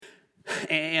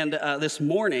And this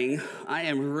morning, I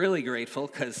am really grateful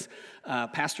because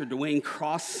Pastor Dwayne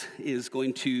Cross is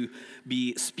going to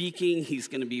be speaking. He's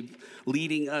going to be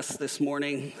leading us this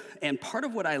morning. And part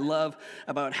of what I love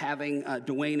about having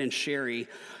Dwayne and Sherry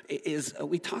is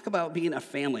we talk about being a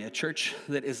family, a church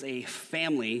that is a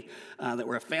family, that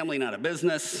we're a family, not a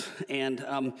business. And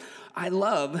I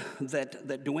love that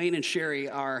Dwayne and Sherry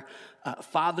are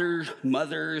fathers,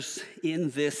 mothers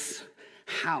in this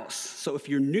house. So if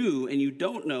you're new and you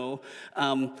don't know,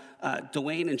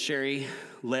 Dwayne and Sherry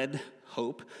led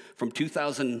Hope from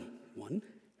 2000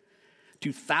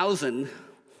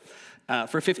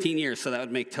 for 15 years, so that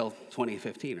would make till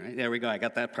 2015, right? There we go, I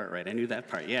got that part right. I knew that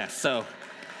part, yeah. So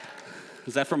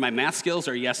is that from my math skills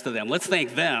or yes to them? Let's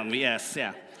thank them, yes,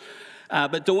 yeah.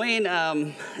 But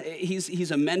Dwayne,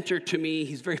 he's a mentor to me.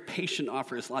 He's very patient,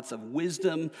 offers lots of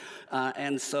wisdom.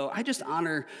 And so I just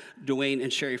honor Dwayne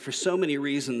and Sherry for so many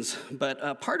reasons.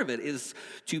 But part of it is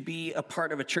to be a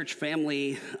part of a church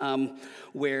family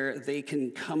where they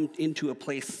can come into a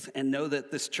place and know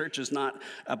that this church is not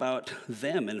about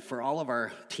them. And for all of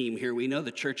our team here, we know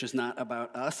the church is not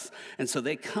about us. And so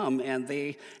they come and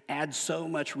they add so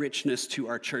much richness to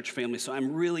our church family. So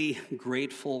I'm really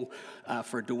grateful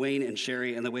for Dwayne and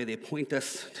Sherry and the way they point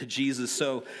us to Jesus.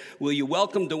 So will you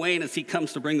welcome Dwayne as he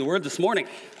comes to bring the word this morning?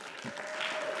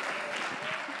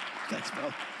 Thanks,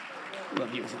 Bill.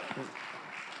 Love you.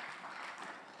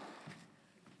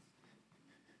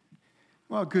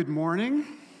 Well, good morning.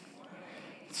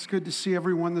 It's good to see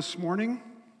everyone this morning.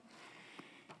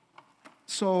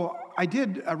 So I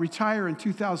did retire in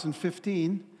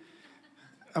 2015,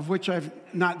 of which I've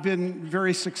not been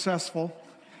very successful.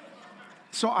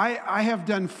 So I have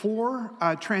done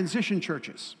 4 transition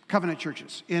churches, covenant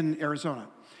churches in Arizona.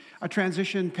 A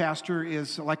transition pastor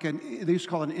is like they used to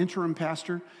call it an interim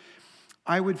pastor.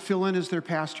 I would fill in as their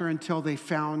pastor until they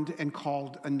found and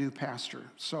called a new pastor.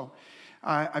 So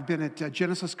I've been at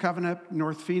Genesis Covenant,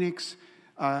 North Phoenix,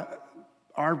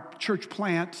 our church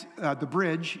plant, The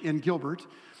Bridge in Gilbert,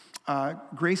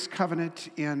 Grace Covenant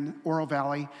in Oro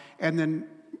Valley, and then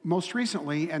most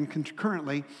recently and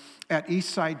concurrently at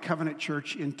Eastside Covenant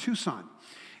Church in Tucson.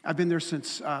 I've been there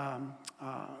since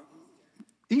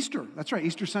Easter. That's right,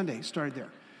 Easter Sunday, started there.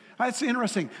 It's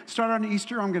interesting. Started on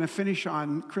Easter, I'm going to finish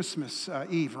on Christmas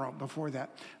Eve or before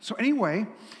that. So anyway,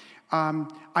 I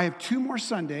have 2 more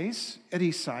Sundays at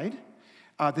Eastside,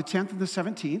 the 10th and the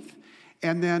 17th.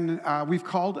 And then we've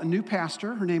called a new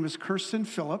pastor. Her name is Kirsten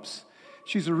Phillips.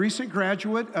 She's a recent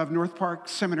graduate of North Park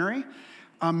Seminary.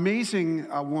 Amazing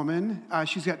woman.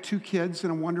 She's got 2 kids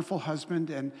and a wonderful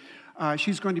husband, and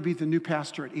she's going to be the new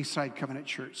pastor at Eastside Covenant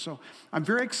Church. So I'm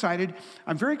very excited.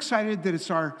 I'm very excited that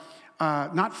it's our,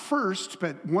 not first,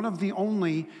 but one of the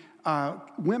only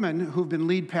women who've been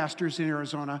lead pastors in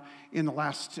Arizona in the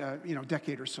last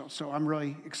decade or so. So I'm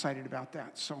really excited about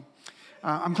that. So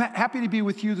I'm happy to be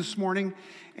with you this morning,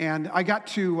 and I got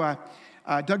to.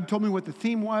 Doug told me what the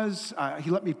theme was. He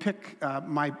let me pick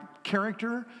my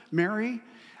character, Mary.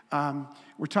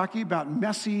 We're talking about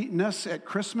messiness at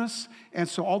Christmas, and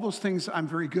so all those things I'm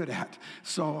very good at.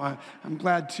 So I'm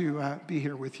glad to be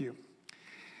here with you.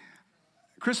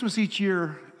 Christmas each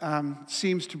year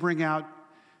seems to bring out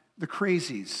the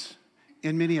crazies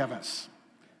in many of us,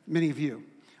 many of you,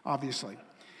 obviously.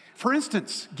 For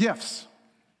instance, gifts.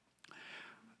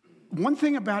 One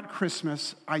thing about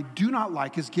Christmas I do not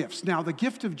like is gifts. Now, the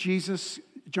gift of Jesus,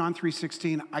 John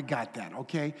 3:16, I got that,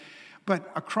 okay? But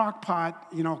a crock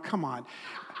pot, come on.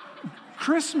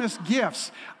 Christmas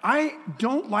gifts. I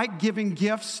don't like giving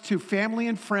gifts to family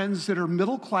and friends that are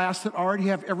middle class that already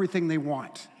have everything they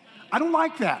want. I don't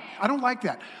like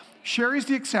that. Sherry's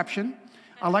the exception.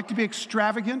 I like to be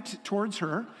extravagant towards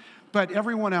her, but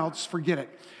everyone else, forget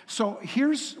it. So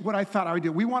here's what I thought I would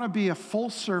do. We want to be a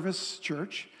full-service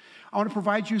church. I want to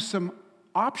provide you some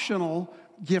optional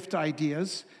gift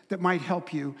ideas that might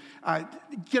help you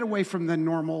get away from the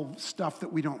normal stuff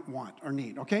that we don't want or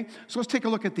need, okay? So let's take a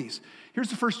look at these. Here's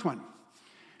the first one.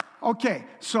 Okay,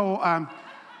 so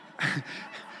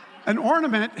an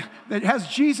ornament that has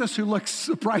Jesus who looks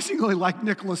surprisingly like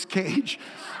Nicolas Cage.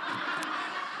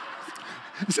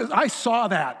 It says, I saw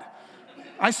that.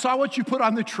 I saw what you put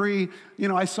on the tree.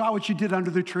 I saw what you did under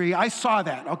the tree. I saw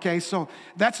that, okay? So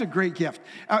that's a great gift.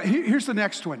 Here's the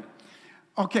next one.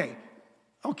 Okay.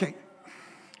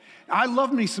 I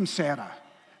love me some Santa.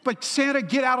 But Santa,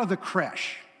 get out of the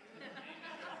creche.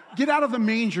 Get out of the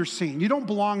manger scene. You don't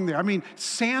belong there. I mean,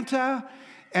 Santa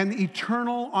and the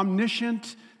eternal,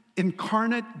 omniscient,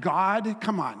 incarnate God,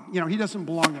 come on. He doesn't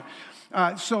belong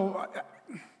there.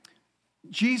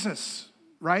 Jesus,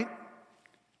 right?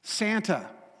 Santa.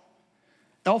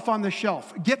 Elf on the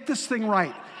Shelf. Get this thing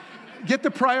right. Get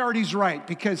the priorities right,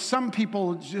 because some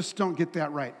people just don't get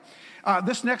that right.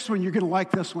 This next one, you're going to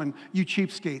like this one, you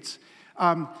cheapskates.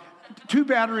 2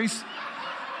 batteries.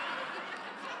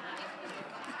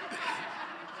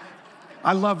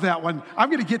 I love that one. I'm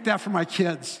going to get that for my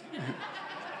kids.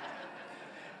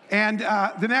 And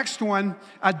the next one,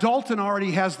 Dalton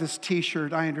already has this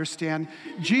T-shirt, I understand.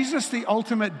 Jesus, the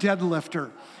ultimate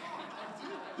deadlifter.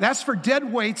 That's for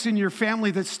dead weights in your family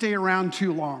that stay around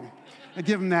too long. I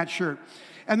give him that shirt.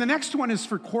 And the next one is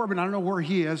for Corbin. I don't know where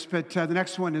he is, but the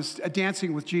next one is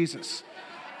Dancing with Jesus.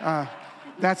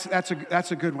 That's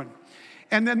a good one.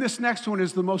 And then this next one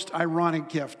is the most ironic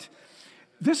gift.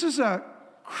 This is a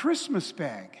Christmas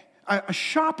bag, a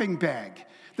shopping bag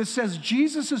that says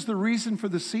Jesus is the reason for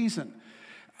the season.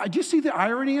 Do you see the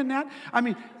irony in that? I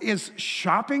mean, is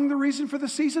shopping the reason for the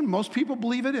season? Most people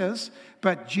believe it is,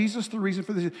 but Jesus the reason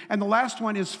for the season. And the last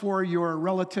one is for your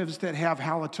relatives that have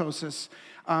halitosis,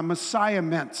 Messiah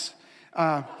mints.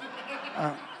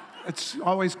 It's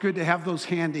always good to have those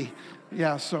handy.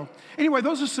 Yeah, so anyway,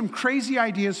 those are some crazy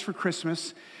ideas for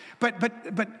Christmas. But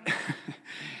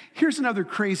here's another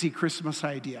crazy Christmas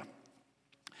idea.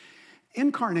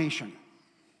 Incarnation.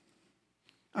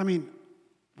 I mean,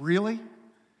 really?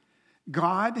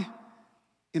 God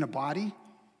in a body?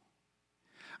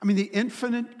 I mean, the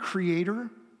infinite creator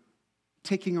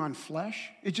taking on flesh?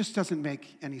 It just doesn't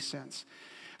make any sense.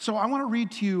 So I want to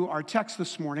read to you our text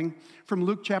this morning from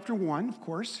Luke chapter 1, of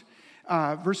course,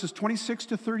 verses 26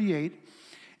 to 38.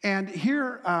 And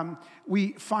here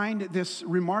we find this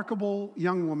remarkable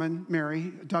young woman,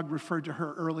 Mary. Doug referred to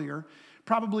her earlier,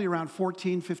 probably around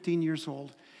 14, 15 years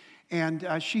old.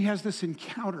 And she has this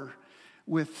encounter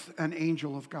with an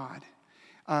angel of God.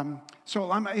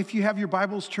 If you have your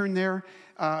Bibles, turn there.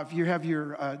 If you have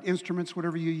your instruments,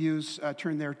 whatever you use,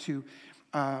 turn there to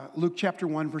Luke chapter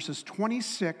 1, verses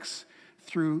 26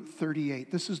 through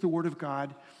 38. This is the word of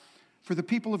God for the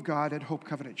people of God at Hope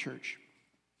Covenant Church.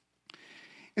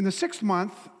 In the 6th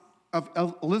month of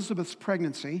Elizabeth's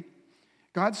pregnancy,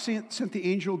 God sent the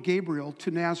angel Gabriel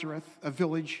to Nazareth, a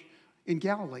village in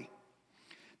Galilee,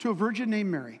 to a virgin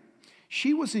named Mary.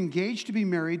 She was engaged to be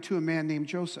married to a man named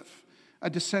Joseph, a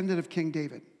descendant of King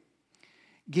David.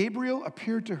 Gabriel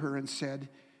appeared to her and said,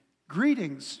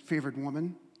 "Greetings, favored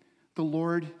woman, the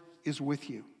Lord is with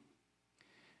you."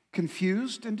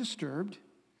 Confused and disturbed,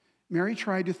 Mary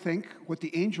tried to think what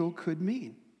the angel could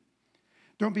mean.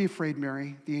 "Don't be afraid,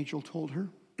 Mary," the angel told her.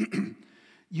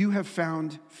 "You have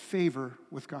found favor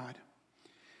with God.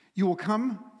 You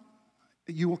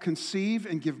will conceive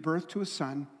and give birth to a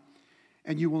son,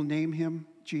 and you will name him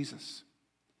Jesus.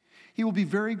 He will be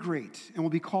very great and will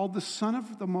be called the Son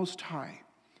of the Most High.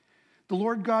 The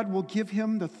Lord God will give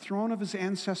him the throne of his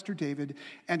ancestor David,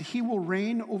 and he will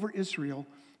reign over Israel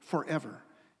forever.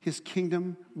 His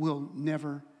kingdom will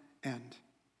never end."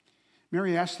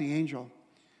 Mary asked the angel,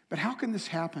 "But how can this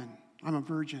happen? I'm a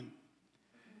virgin."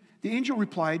 The angel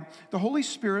replied, "The Holy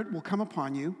Spirit will come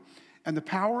upon you, and the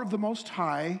power of the Most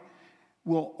High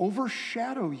will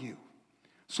overshadow you.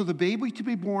 So the baby to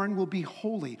be born will be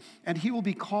holy, and he will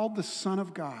be called the Son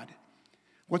of God.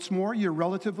 What's more, your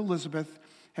relative Elizabeth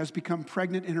has become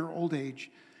pregnant in her old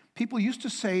age. People used to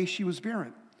say she was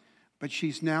barren, but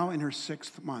she's now in her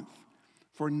 6th month.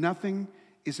 For nothing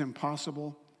is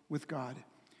impossible with God."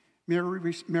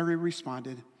 Mary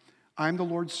responded, "I'm the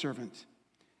Lord's servant.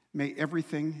 May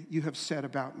everything you have said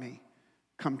about me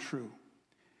come true."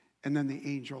 And then the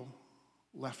angel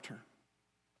left her.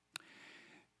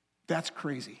 That's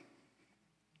crazy.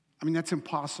 I mean, that's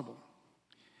impossible.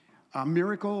 A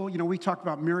miracle, we talk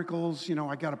about miracles,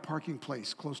 I got a parking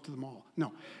place close to the mall.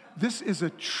 No, this is a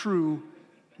true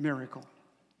miracle.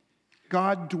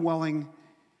 God dwelling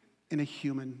in a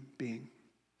human being.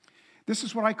 This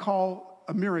is what I call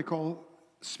a miracle,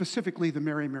 specifically the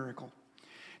Mary miracle.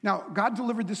 Now, God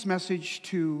delivered this message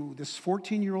to this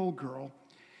 14-year-old girl.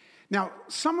 Now,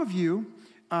 some of you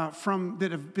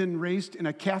that have been raised in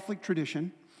a Catholic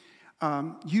tradition,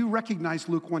 you recognize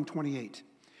Luke 1:28.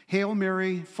 "Hail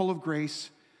Mary, full of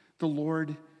grace, the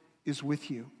Lord is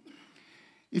with you."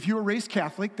 If you were raised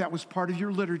Catholic, that was part of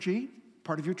your liturgy,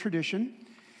 part of your tradition,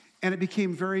 and it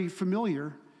became very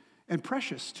familiar and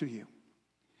precious to you.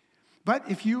 But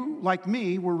if you, like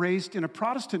me, were raised in a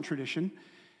Protestant tradition,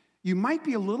 you might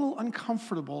be a little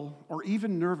uncomfortable or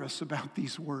even nervous about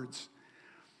these words.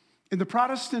 In the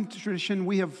Protestant tradition,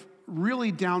 we have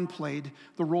really downplayed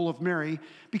the role of Mary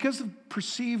because of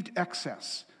perceived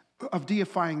excess of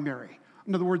deifying Mary.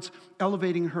 In other words,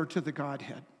 elevating her to the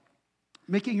Godhead,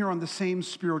 making her on the same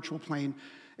spiritual plane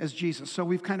as Jesus. So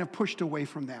we've kind of pushed away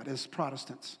from that as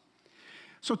Protestants.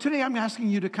 So today I'm asking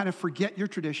you to kind of forget your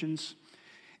traditions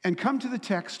and come to the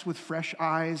text with fresh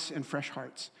eyes and fresh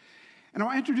hearts. And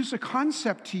I'll introduce a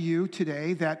concept to you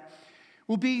today that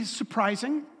will be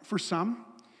surprising for some,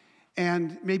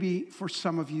 and maybe for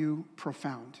some of you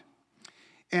profound.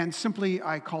 And simply,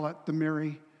 I call it the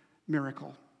Mary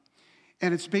miracle.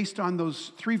 And it's based on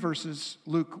those 3 verses,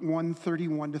 Luke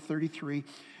 1:31-33.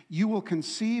 You will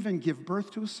conceive and give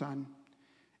birth to a son,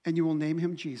 and you will name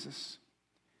him Jesus.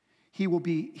 He will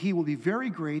be very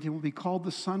great and will be called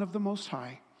the Son of the Most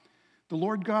High. The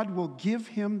Lord God will give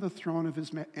him the throne of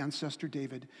his ancestor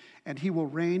David, and he will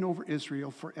reign over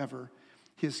Israel forever.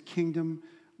 His kingdom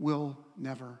will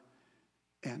never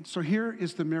end. So here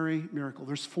is the Mary miracle.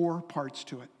 There's 4 parts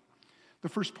to it. The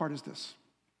first part is this.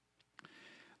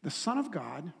 The Son of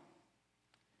God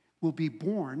will be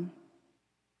born,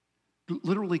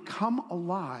 literally come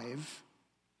alive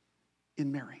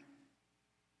in Mary.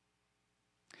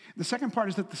 The second part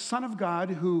is that the Son of God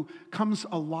who comes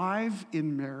alive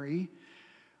in Mary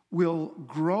will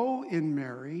grow in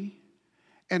Mary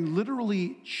and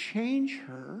literally change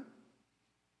her.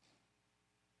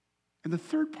 And the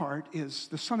third part is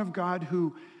the Son of God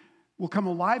who will come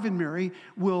alive in Mary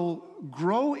will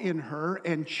grow in her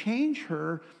and change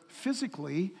her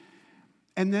physically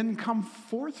and then come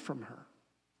forth from her.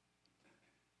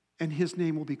 And his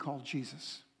name will be called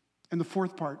Jesus. And the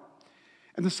fourth part,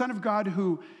 and the Son of God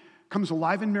who comes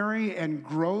alive in Mary and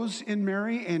grows in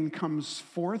Mary and comes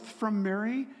forth from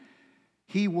Mary,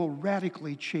 he will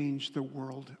radically change the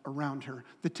world around her.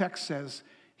 The text says,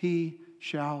 he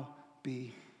shall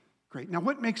be great. Now,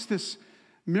 what makes this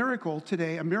miracle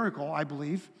today a miracle, I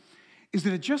believe, is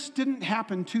that it just didn't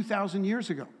happen 2,000 years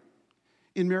ago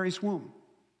in Mary's womb.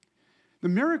 The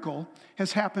miracle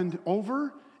has happened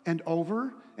over and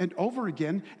over and over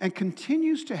again and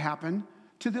continues to happen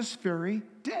to this very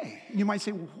day. You might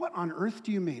say, well, what on earth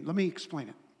do you mean? Let me explain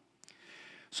it.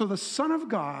 So the Son of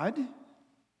God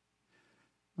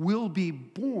will be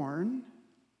born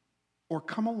or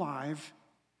come alive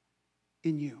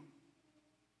in you.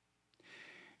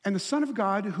 And the Son of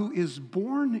God who is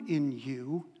born in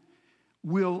you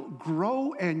will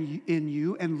grow in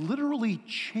you and literally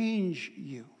change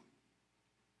you.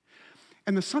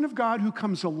 And the Son of God who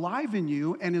comes alive in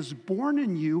you and is born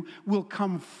in you will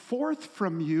come forth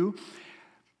from you.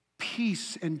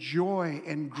 Peace and joy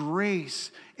and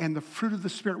grace and the fruit of the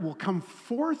Spirit will come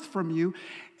forth from you.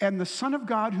 And the Son of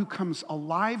God who comes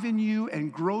alive in you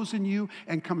and grows in you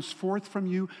and comes forth from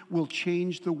you will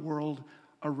change the world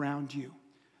around you.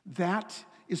 That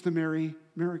is the Mary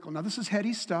miracle. Now, this is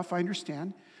heady stuff, I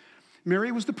understand.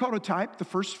 Mary was the prototype, the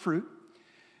first fruit,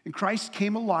 and Christ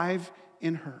came alive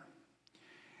in her.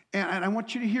 And I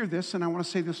want you to hear this, and I want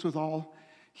to say this with all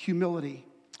humility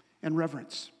and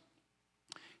reverence.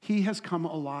 He has come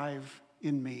alive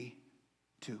in me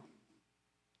too.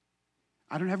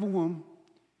 I don't have a womb,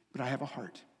 but I have a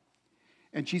heart.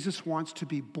 And Jesus wants to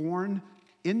be born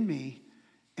in me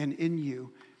and in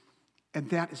you, and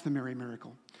that is the Mary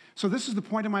miracle. So this is the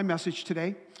point of my message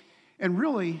today. And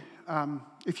really,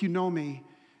 if you know me,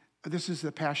 this is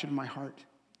the passion of my heart.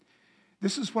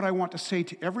 This is what I want to say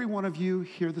to every one of you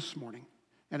here this morning,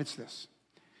 and it's this.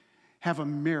 Have a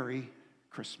Merry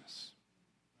Christmas.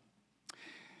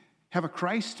 Have a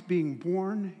Christ being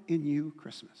born in you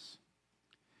Christmas.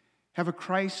 Have a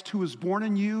Christ who is born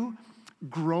in you,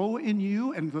 grow in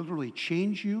you, and literally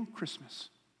change you Christmas.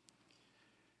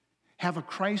 Have a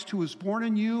Christ who is born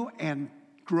in you and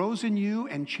grows in you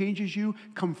and changes you,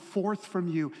 come forth from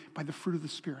you by the fruit of the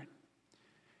Spirit.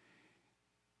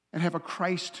 And have a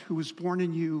Christ who is born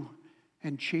in you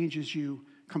and changes you,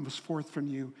 comes forth from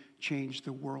you, change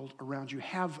the world around you.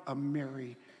 Have a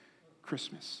Merry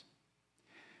Christmas.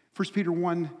 1 Peter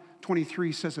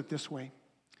 1:23 says it this way.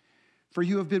 For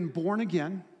you have been born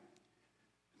again,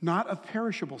 not of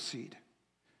perishable seed,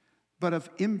 but of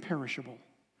imperishable,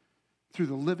 through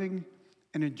the living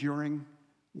and enduring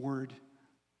word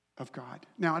of God.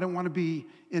 Now, I don't want to be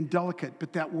indelicate,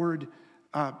 but that word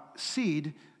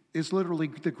seed is literally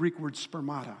the Greek word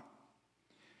spermata.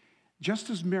 Just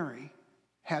as Mary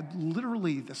had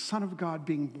literally the Son of God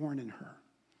being born in her,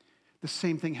 the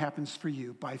same thing happens for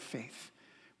you by faith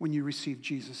when you receive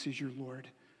Jesus as your Lord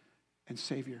and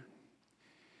Savior.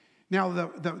 Now,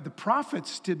 the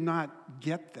prophets did not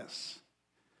get this.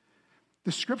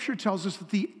 The scripture tells us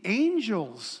that the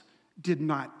angels did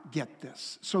not get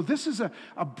this. So this is a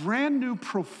brand new,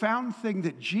 profound thing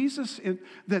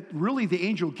that really the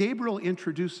angel Gabriel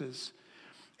introduces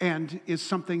and is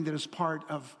something that is part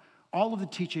of all of the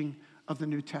teaching of the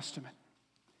New Testament.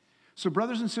 So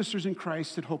brothers and sisters in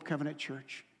Christ at Hope Covenant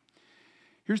Church,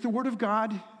 here's the word of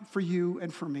God for you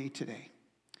and for me today.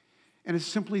 And it's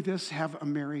simply this: have a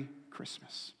Merry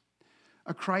Christmas.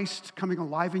 A Christ coming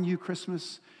alive in you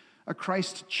Christmas, a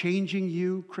Christ changing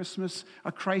you Christmas,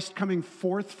 a Christ coming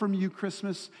forth from you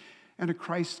Christmas, and a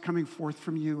Christ coming forth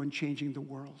from you and changing the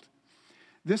world.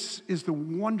 This is the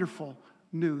wonderful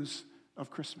news of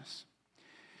Christmas.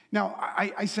 Now,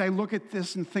 I look at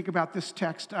this and think about this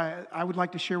text. I would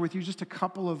like to share with you just a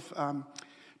couple of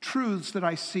truths that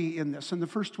I see in this. And the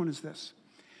first one is this: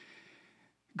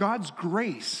 God's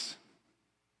grace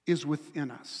is within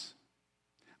us.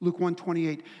 Luke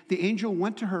 1:28, the angel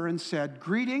went to her and said,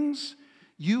 "Greetings,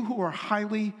 you who are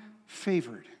highly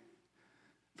favored.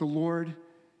 The Lord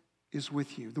is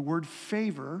with you." The word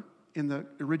favor in the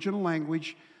original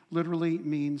language literally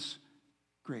means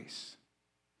grace.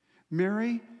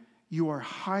 Mary, you are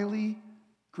highly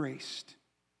graced.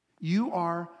 You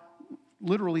are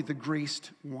literally the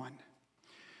graced one.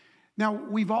 Now,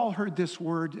 we've all heard this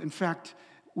word. In fact,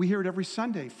 we hear it every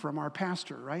Sunday from our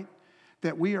pastor, right?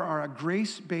 That we are a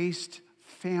grace-based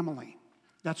family.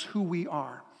 That's who we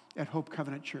are at Hope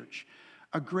Covenant Church.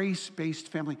 A grace-based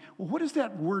family. Well, what does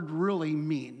that word really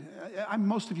mean?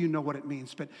 Most of you know what it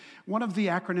means, but one of the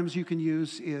acronyms you can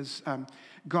use is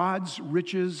God's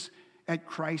riches at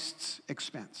Christ's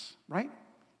expense, right?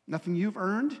 Nothing you've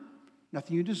earned,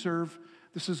 nothing you deserve.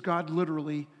 This is God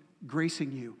literally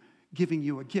gracing you, giving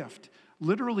you a gift,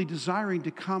 literally desiring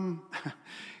to come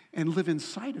and live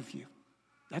inside of you.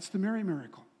 That's the Mary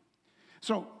miracle.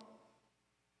 So,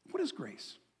 what is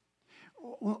grace?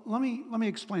 Well, let me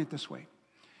explain it this way.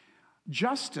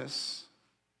 Justice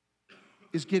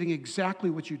is getting exactly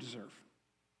what you deserve.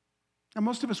 Now,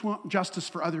 most of us want justice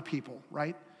for other people,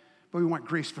 right? But we want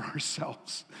grace for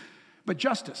ourselves. But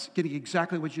justice, getting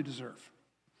exactly what you deserve.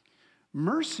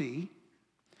 Mercy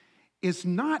is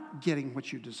not getting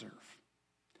what you deserve.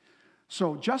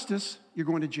 So justice, you're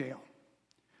going to jail.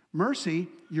 Mercy,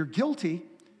 you're guilty,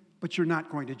 but you're not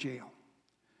going to jail.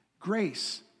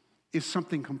 Grace is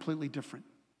something completely different.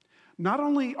 Not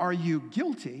only are you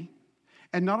guilty,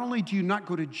 and not only do you not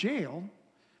go to jail,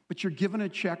 but you're given a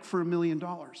check for $1 million.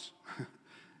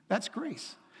 That's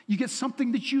grace. You get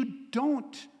something that you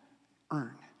don't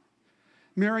earn.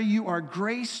 Mary, you are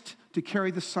graced to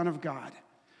carry the Son of God.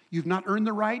 You've not earned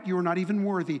the right, you are not even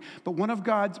worthy. But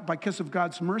because of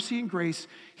God's mercy and grace,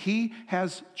 He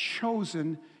has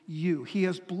chosen you. He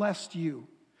has blessed you.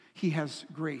 He has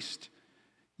graced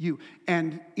you.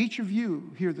 And each of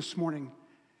you here this morning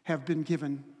have been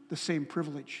given the same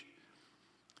privilege.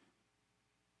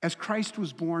 As Christ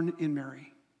was born in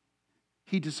Mary,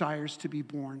 He desires to be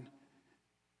born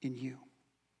in you.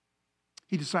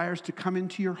 He desires to come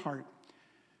into your heart,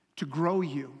 to grow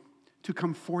you, to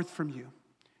come forth from you,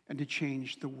 and to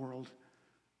change the world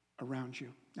around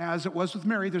you. As it was with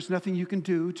Mary, there's nothing you can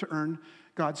do to earn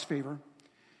God's favor,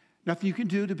 nothing you can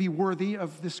do to be worthy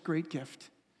of this great gift.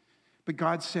 But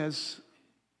God says,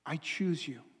 I choose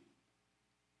you.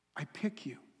 I pick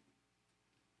you.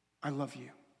 I love you.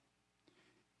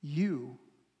 You,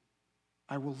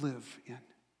 I will live in.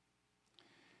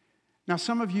 Now,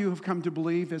 some of you have come to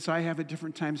believe, as I have at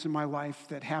different times in my life,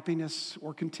 that happiness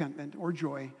or contentment or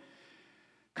joy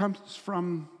comes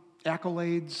from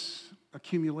accolades,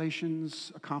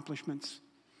 accumulations, accomplishments.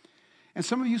 And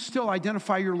some of you still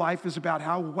identify your life as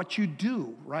about what you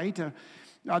do, right?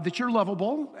 That you're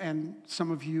lovable, and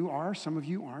some of you are, some of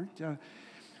you aren't.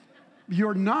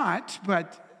 You're not,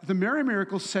 but the Mary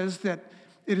miracle says that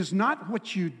it is not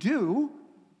what you do.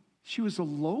 She was a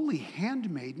lowly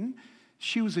handmaiden.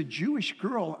 She was a Jewish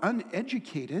girl,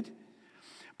 uneducated.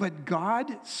 But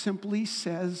God simply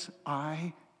says,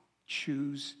 I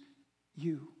choose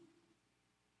you.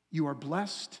 You are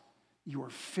blessed. You are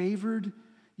favored.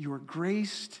 You are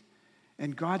graced.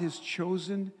 And God has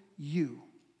chosen you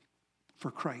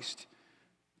for Christ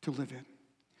to live in.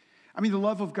 I mean, the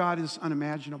love of God is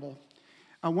unimaginable.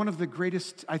 One of the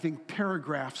greatest, I think,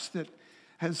 paragraphs that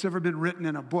has ever been written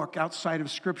in a book outside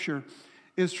of Scripture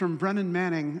is from Brennan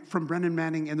Manning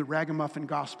in the Ragamuffin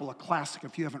Gospel, a classic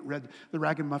if you haven't read the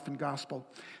Ragamuffin Gospel.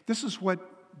 This is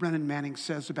what Brennan Manning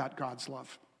says about God's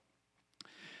love.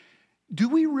 Do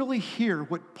we really hear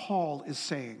what Paul is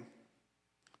saying?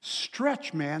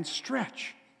 Stretch, man,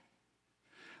 stretch.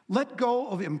 Let go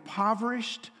of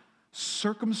impoverished,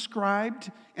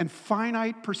 circumscribed, and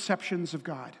finite perceptions of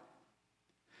God.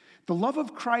 The love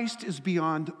of Christ is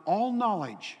beyond all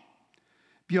knowledge,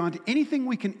 beyond anything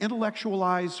we can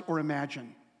intellectualize or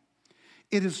imagine.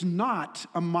 It is not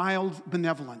a mild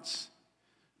benevolence,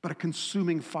 but a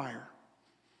consuming fire.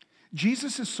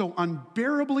 Jesus is so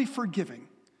unbearably forgiving,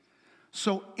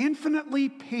 so infinitely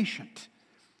patient,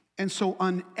 and so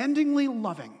unendingly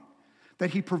loving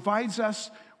that He provides us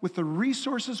with the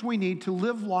resources we need to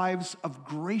live lives of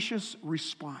gracious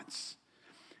response.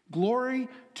 Glory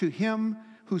to him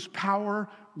whose power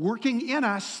working in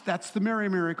us, that's the Mary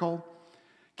miracle,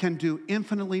 can do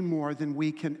infinitely more than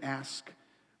we can ask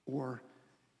or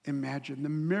imagine. The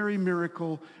Mary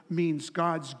miracle means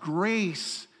God's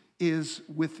grace is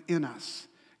within us.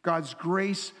 God's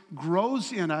grace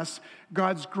grows in us.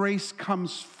 God's grace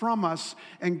comes from us,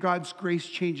 and God's grace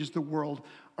changes the world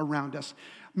around us.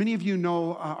 Many of you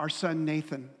know our son,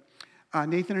 Nathan.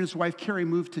 Nathan and his wife, Carrie,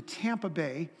 moved to Tampa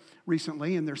Bay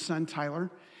recently, and their son,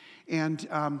 Tyler. And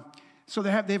so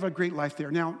they have a great life there.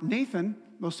 Now, Nathan,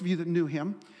 most of you that knew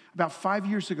him, about 5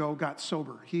 years ago got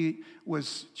sober. He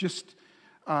was just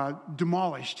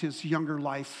demolished his younger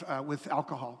life with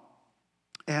alcohol.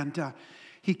 And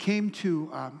he came to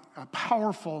a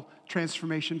powerful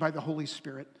transformation by the Holy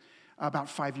Spirit about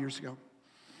 5 years ago.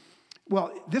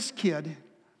 Well, this kid,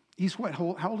 he's what,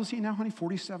 how old is he now, honey?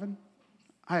 47?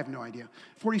 I have no idea.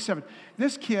 47.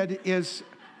 This kid is,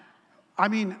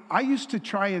 I used to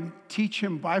try and teach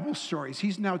him Bible stories.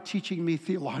 He's now teaching me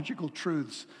theological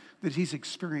truths that he's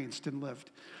experienced and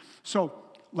lived. So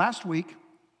last week,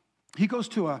 he goes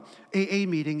to a AA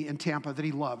meeting in Tampa that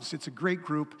he loves. It's a great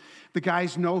group. The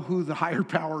guys know who the higher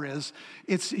power is.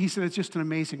 He said it's just an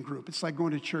amazing group. It's like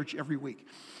going to church every week.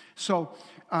 So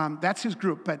that's his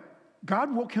group. But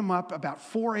God woke him up about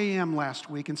 4 a.m. last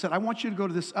week and said, I want you to go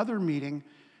to this other meeting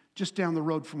just down the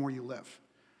road from where you live.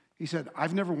 He said,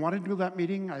 I've never wanted to go to that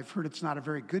meeting. I've heard it's not a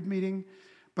very good meeting.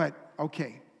 But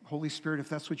okay, Holy Spirit, if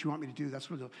that's what you want me to do, that's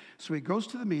what I'll do. So he goes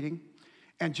to the meeting,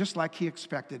 and just like he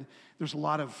expected, there's a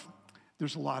lot of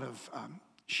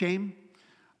shame,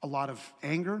 a lot of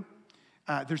anger.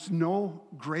 There's no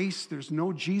grace. There's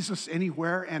no Jesus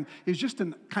anywhere. And it was just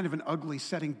kind of an ugly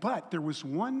setting. But there was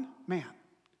one man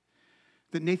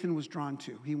that Nathan was drawn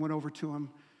to. He went over to him,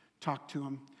 talked to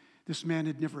him. This man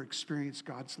had never experienced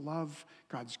God's love,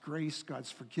 God's grace,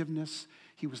 God's forgiveness.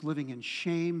 He was living in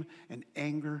shame and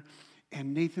anger.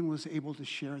 And Nathan was able to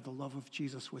share the love of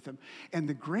Jesus with him. And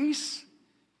the grace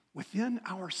within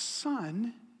our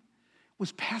son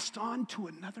was passed on to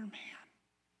another man.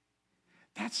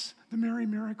 That's the Mary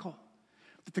miracle.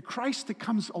 That the Christ that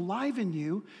comes alive in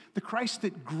you, the Christ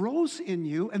that grows in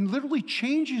you and literally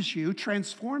changes you,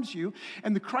 transforms you,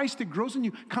 and the Christ that grows in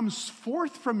you comes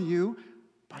forth from you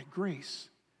by grace.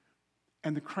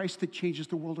 And the Christ that changes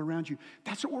the world around you.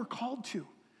 That's what we're called to.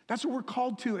 That's what we're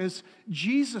called to as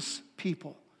Jesus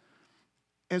people,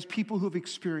 as people who have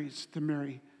experienced the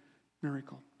Mary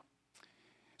miracle.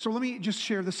 So let me just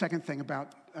share the second thing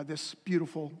about this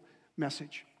beautiful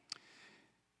message.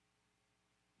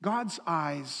 God's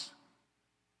eyes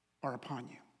are upon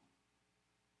you.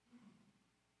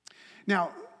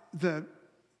 Now, the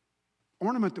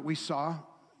ornament that we saw,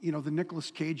 the Nicolas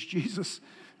Cage Jesus,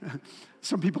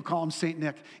 some people call him Saint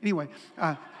Nick. Anyway,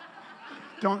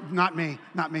 not me.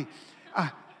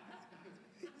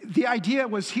 The idea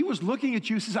was he was looking at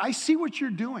you and says, I see what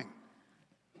you're doing.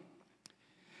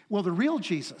 Well, the real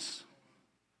Jesus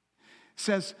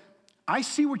says, I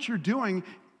see what you're doing,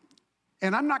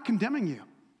 and I'm not condemning you.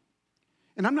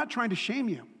 And I'm not trying to shame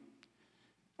you.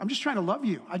 I'm just trying to love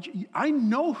you. I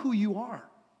know who you are.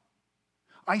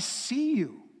 I see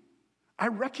you. I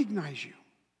recognize you.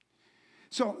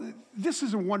 So this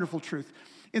is a wonderful truth.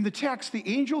 In the text, the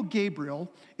angel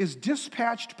Gabriel is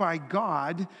dispatched by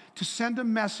God to send a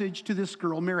message to this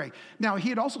girl, Mary. Now, he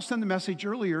had also sent the message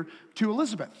earlier to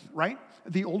Elizabeth, right?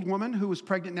 The old woman who was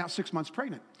pregnant, now 6 months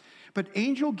pregnant. But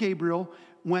angel Gabriel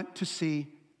went to see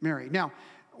Mary. Now,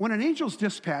 when an angel's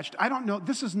dispatched, I don't know,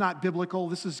 this is not biblical,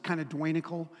 this is kind of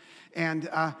Dwaynical. And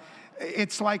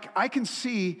it's like I can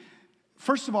see,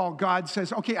 first of all, God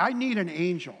says, okay, I need an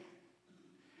angel.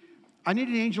 I need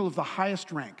an angel of the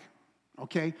highest rank.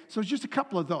 Okay, so it's just a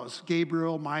couple of those.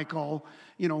 Gabriel, Michael,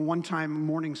 one-time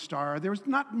morning star. There's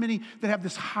not many that have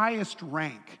this highest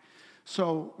rank.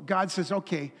 So God says,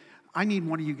 okay, I need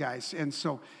one of you guys. And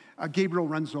so Gabriel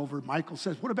runs over. Michael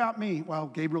says, what about me? Well,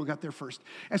 Gabriel got there first.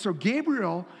 And so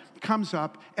Gabriel comes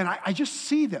up, and I just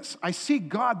see this. I see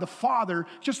God the Father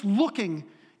just looking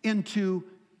into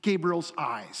Gabriel's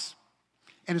eyes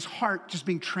and his heart just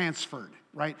being transferred,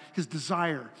 right? His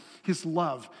desire, his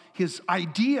love, his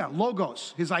idea,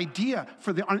 logos, his idea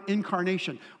for the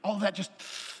incarnation, all that just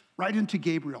right into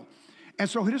Gabriel. And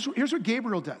so here's what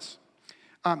Gabriel does.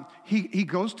 He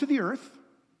goes to the earth,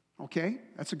 okay?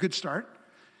 That's a good start.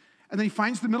 And then he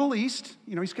finds the Middle East.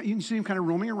 You can see him kind of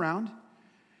roaming around.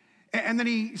 And then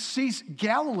he sees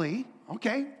Galilee.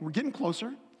 Okay, we're getting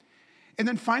closer. And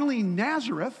then finally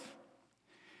Nazareth.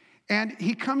 And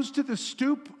he comes to the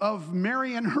stoop of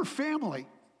Mary and her family.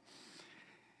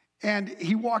 And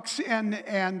he walks in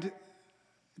and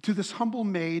to this humble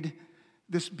maid,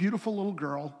 this beautiful little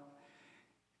girl,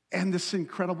 and this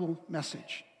incredible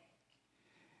message.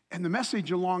 And the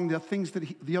message along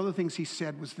the other things he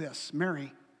said was this: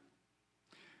 Mary,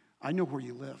 I know where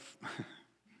you live.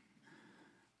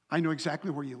 I know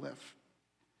exactly where you live.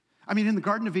 I mean, in the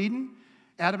Garden of Eden,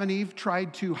 Adam and Eve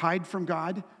tried to hide from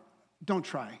God. Don't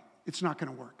try. It's not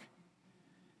going to work.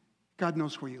 God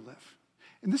knows where you live.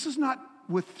 And this is not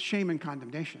with shame and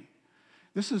condemnation.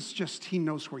 This is just, he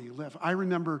knows where you live. I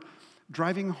remember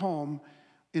driving home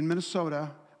in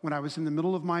Minnesota when I was in the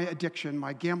middle of my addiction,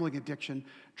 my gambling addiction,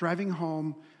 driving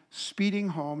home, speeding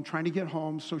home, trying to get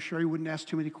home so Sherry wouldn't ask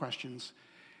too many questions,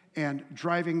 and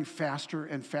driving faster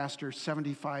and faster,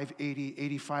 75, 80,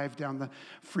 85 down the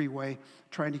freeway,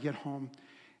 trying to get home,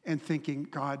 and thinking,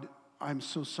 God, I'm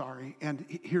so sorry. And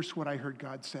here's what I heard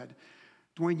God said: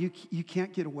 Dwayne, you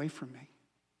can't get away from me.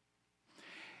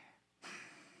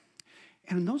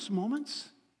 And in those moments,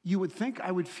 you would think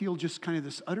I would feel just kind of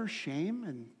this utter shame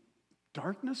and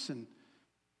darkness and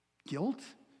guilt,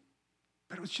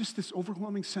 but it was just this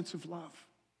overwhelming sense of love.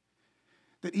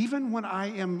 That even when I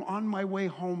am on my way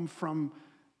home from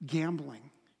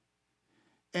gambling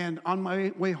and on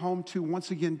my way home to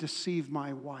once again deceive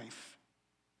my wife,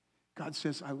 God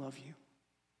says, I love you.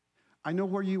 I know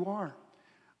where you are.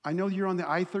 I know you're on the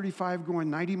I-35 going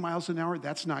 90 miles an hour.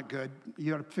 That's not good.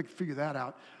 You got to figure that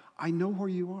out. I know where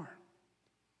you are.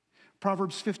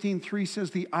 Proverbs 15:3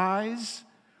 says, the eyes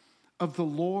of the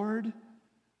Lord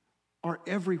are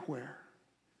everywhere,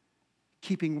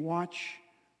 keeping watch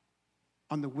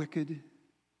on the wicked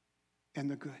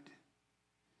and the good.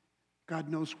 God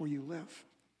knows where you live.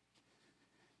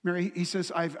 Mary, he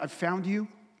says, I've found you.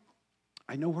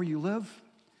 I know where you live.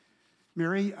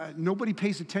 Mary, nobody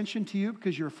pays attention to you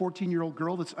because you're a 14-year-old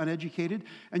girl that's uneducated,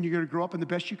 and you're going to grow up, and the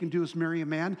best you can do is marry a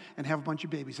man and have a bunch of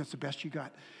babies. That's the best you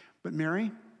got. But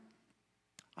Mary,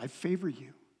 I favor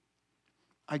you.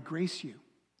 I grace you.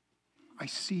 I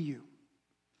see you.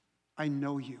 I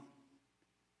know you.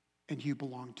 And you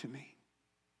belong to me.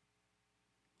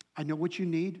 I know what you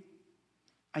need.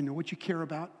 I know what you care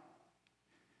about.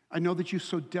 I know that you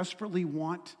so desperately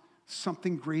want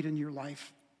something great in your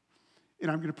life. And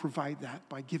I'm going to provide that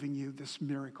by giving you this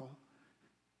miracle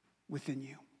within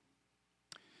you.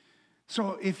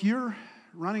 So if you're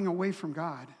running away from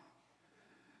God,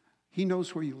 he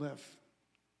knows where you live.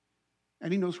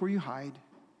 And he knows where you hide.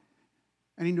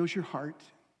 And he knows your heart.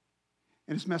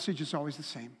 And his message is always the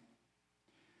same.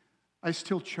 I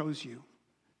still chose you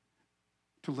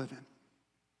to live in.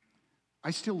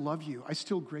 I still love you. I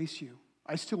still grace you.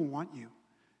 I still want you.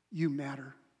 You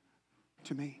matter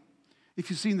to me. If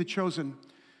you've seen The Chosen,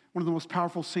 one of the most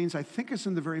powerful scenes, I think, is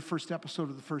in the very first episode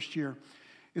of the first year,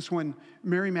 is when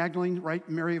Mary Magdalene, right,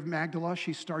 Mary of Magdala,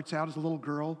 she starts out as a little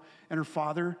girl, and her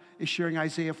father is sharing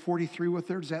Isaiah 43 with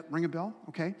her. Does that ring a bell?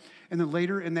 Okay. And then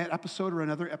later in that episode or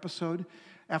another episode,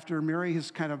 after Mary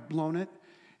has kind of blown it,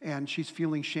 and she's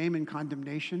feeling shame and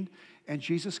condemnation, and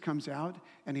Jesus comes out,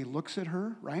 and he looks at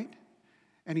her, right?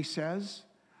 And he says,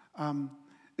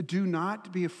 do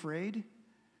not be afraid,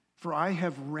 for I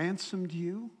have ransomed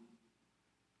you.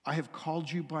 I have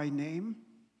called you by name.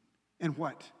 And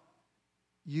what?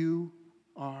 You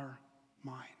are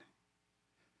mine.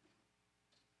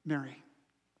 Mary,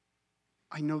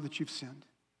 I know that you've sinned.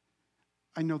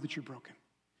 I know that you're broken.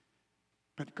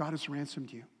 But God has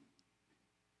ransomed you.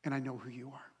 And I know who you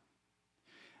are.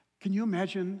 Can you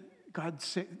imagine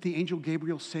the angel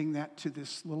Gabriel saying that to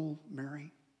this little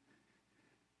Mary?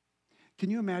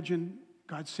 Can you imagine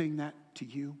God saying that to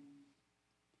you?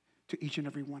 To each and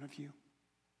every one of you?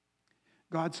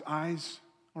 God's eyes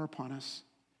are upon us,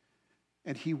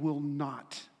 and he will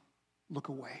not look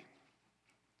away.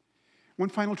 One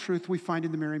final truth we find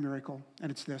in the Mary miracle, and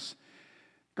it's this: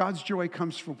 God's joy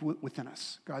comes from within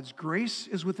us. God's grace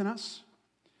is within us.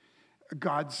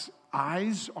 God's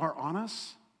eyes are on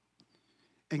us,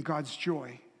 and God's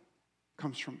joy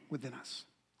comes from within us.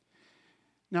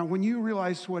 Now, when you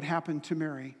realize what happened to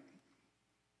Mary,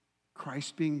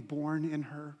 Christ being born in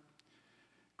her,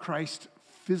 Christ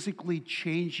physically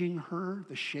changing her,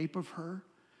 the shape of her,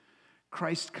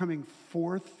 Christ coming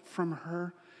forth from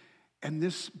her, and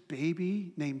this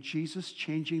baby named Jesus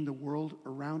changing the world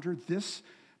around her, this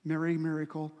Mary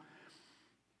miracle,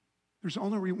 there's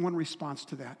only one response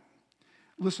to that.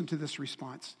 Listen to this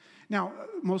response. Now,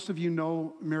 most of you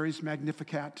know Mary's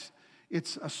Magnificat.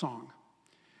 It's a song.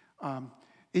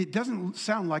 It doesn't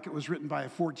sound like it was written by a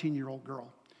 14-year-old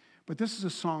girl, but this is a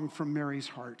song from Mary's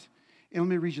heart. And let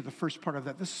me read you the first part of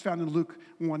that. This is found in Luke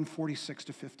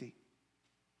 1:46-50.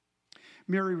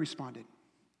 Mary responded,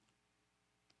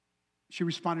 She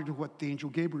responded to what the angel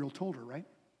Gabriel told her, right?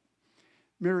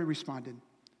 Mary responded,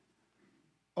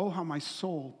 "Oh, how my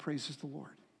soul praises the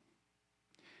Lord.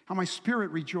 How my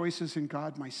spirit rejoices in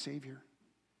God, my Savior.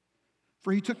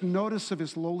 For he took notice of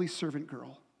his lowly servant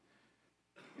girl.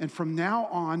 And from now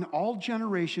on, all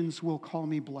generations will call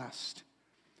me blessed.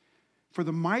 For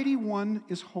the mighty one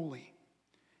is holy,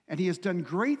 and he has done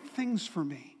great things for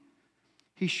me.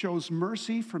 He shows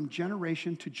mercy from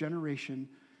generation to generation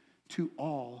to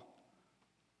all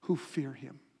who fear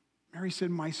him." Mary said,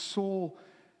 "My soul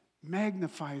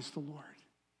magnifies the Lord."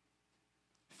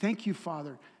 Thank you,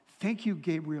 Father. Thank you,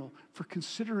 Gabriel, for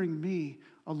considering me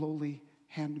a lowly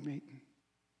handmaiden.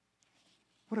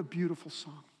 What a beautiful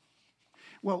song.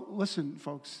 Well, listen,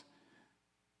 folks,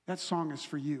 that song is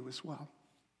for you as well.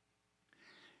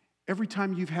 Every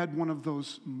time you've had one of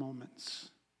those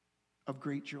moments of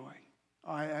great joy,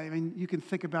 I mean, you can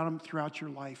think about them throughout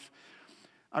your life.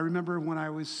 I remember when I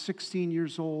was 16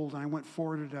 years old, and I went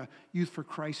forward at a Youth for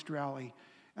Christ rally,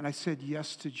 and I said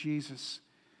yes to Jesus.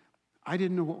 I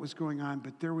didn't know what was going on,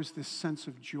 but there was this sense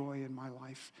of joy in my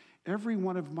life. Every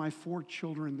one of my 4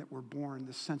 children that were born,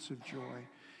 the sense of joy.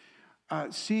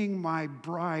 Seeing my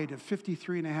bride of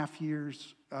 53 and a half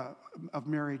years of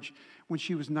marriage when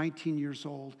she was 19 years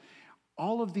old,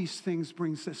 all of these things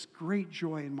brings this great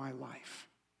joy in my life.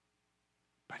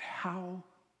 But how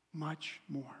much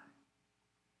more?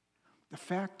 The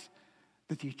fact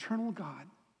that the eternal God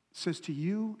says to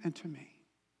you and to me,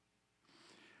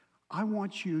 I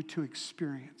want you to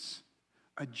experience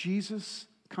a Jesus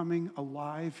coming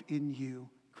alive in you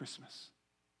Christmas.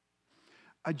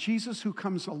 A Jesus who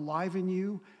comes alive in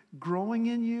you, growing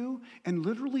in you, and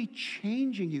literally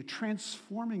changing you,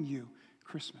 transforming you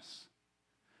Christmas.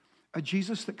 A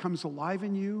Jesus that comes alive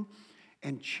in you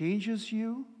and changes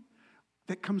you,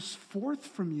 that comes forth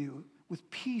from you with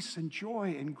peace and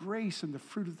joy and grace and the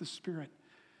fruit of the Spirit.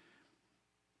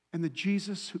 And the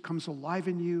Jesus who comes alive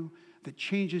in you, that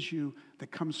changes you, that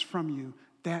comes from you,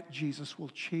 that Jesus will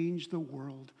change the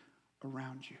world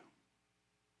around you.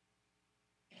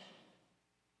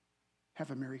 Have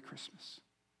a Merry Christmas.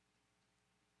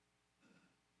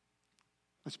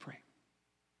 Let's pray.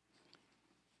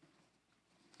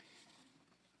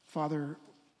 Father,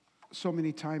 so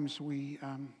many times we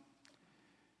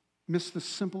miss the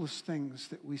simplest things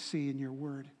that we see in your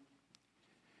word.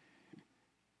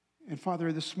 And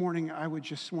Father, this morning I would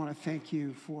just want to thank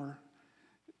you for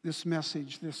this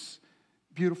message, this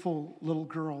beautiful little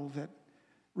girl that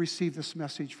received this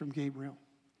message from Gabriel.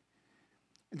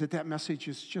 And that message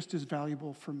is just as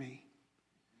valuable for me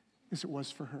as it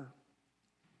was for her.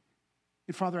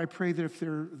 And Father, I pray that if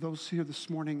there are those here this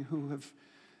morning who have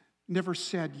never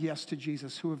said yes to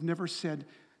Jesus, who have never said,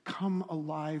 "Come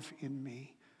alive in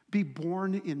me, be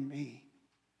born in me,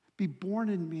 be born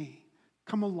in me,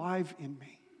 come alive in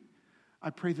me,"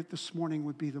 I pray that this morning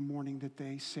would be the morning that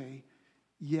they say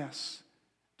yes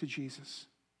to Jesus.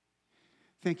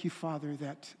 Thank you, Father,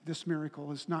 that this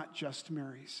miracle is not just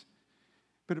Mary's,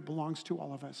 but it belongs to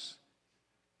all of us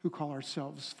who call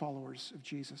ourselves followers of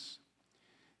Jesus.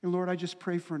 And Lord, I just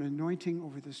pray for an anointing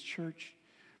over this church,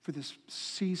 for this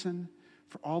season,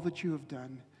 for all that you have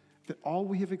done, that all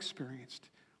we have experienced,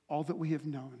 all that we have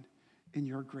known in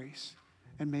your grace,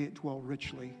 and may it dwell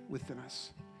richly within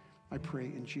us. I pray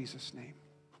in Jesus' name.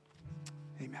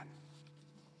 Amen.